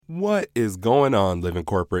What is going on, Living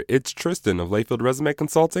Corporate? It's Tristan of Layfield Resume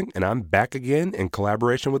Consulting, and I'm back again in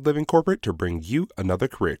collaboration with Living Corporate to bring you another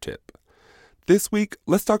career tip. This week,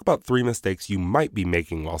 let's talk about 3 mistakes you might be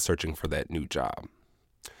making while searching for that new job.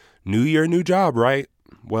 New year, new job, right?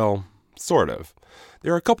 Well, sort of.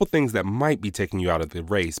 There are a couple things that might be taking you out of the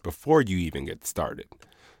race before you even get started.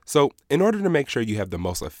 So, in order to make sure you have the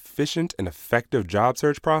most efficient and effective job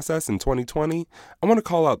search process in 2020, I want to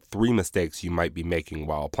call out 3 mistakes you might be making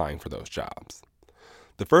while applying for those jobs.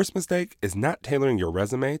 The first mistake is not tailoring your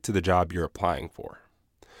resume to the job you're applying for.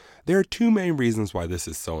 There are 2 main reasons why this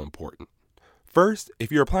is so important. First,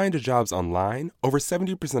 if you're applying to jobs online, over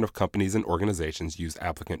 70% of companies and organizations use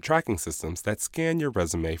applicant tracking systems that scan your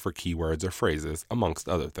resume for keywords or phrases, amongst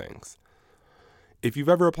other things. If you've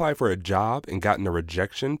ever applied for a job and gotten a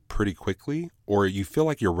rejection pretty quickly, or you feel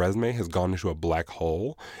like your resume has gone into a black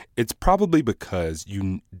hole, it's probably because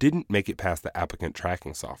you didn't make it past the applicant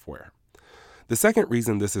tracking software. The second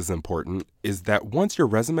reason this is important is that once your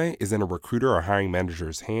resume is in a recruiter or hiring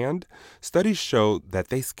manager's hand, studies show that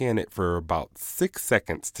they scan it for about 6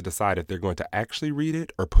 seconds to decide if they're going to actually read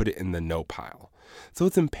it or put it in the no pile. So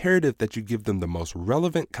it's imperative that you give them the most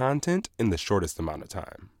relevant content in the shortest amount of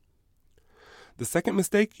time. The second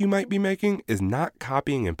mistake you might be making is not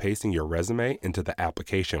copying and pasting your resume into the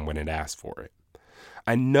application when it asks for it.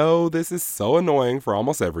 I know this is so annoying for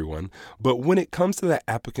almost everyone, but when it comes to the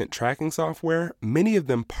applicant tracking software, many of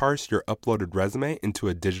them parse your uploaded resume into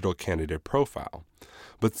a digital candidate profile.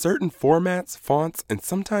 But certain formats, fonts, and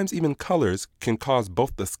sometimes even colors can cause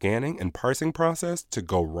both the scanning and parsing process to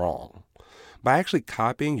go wrong. By actually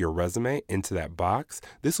copying your resume into that box,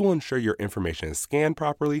 this will ensure your information is scanned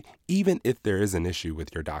properly, even if there is an issue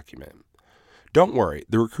with your document. Don't worry,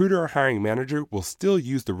 the recruiter or hiring manager will still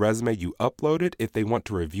use the resume you uploaded if they want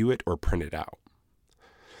to review it or print it out.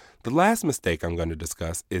 The last mistake I'm going to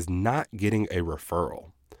discuss is not getting a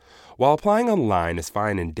referral. While applying online is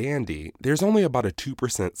fine and dandy, there's only about a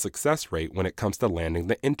 2% success rate when it comes to landing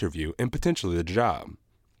the interview and potentially the job.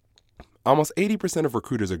 Almost 80% of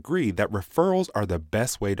recruiters agree that referrals are the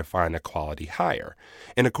best way to find a quality hire.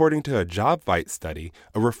 And according to a JobVite study,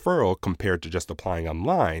 a referral compared to just applying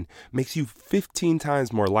online makes you 15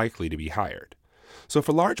 times more likely to be hired. So if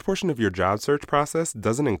a large portion of your job search process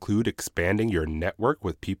doesn't include expanding your network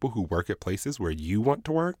with people who work at places where you want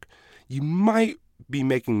to work, you might be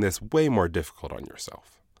making this way more difficult on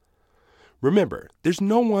yourself. Remember, there's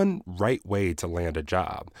no one right way to land a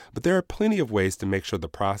job, but there are plenty of ways to make sure the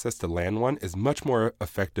process to land one is much more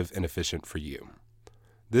effective and efficient for you.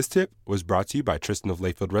 This tip was brought to you by Tristan of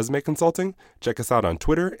Layfield Resume Consulting. Check us out on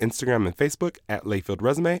Twitter, Instagram, and Facebook at Layfield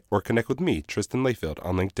Resume, or connect with me, Tristan Layfield,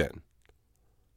 on LinkedIn.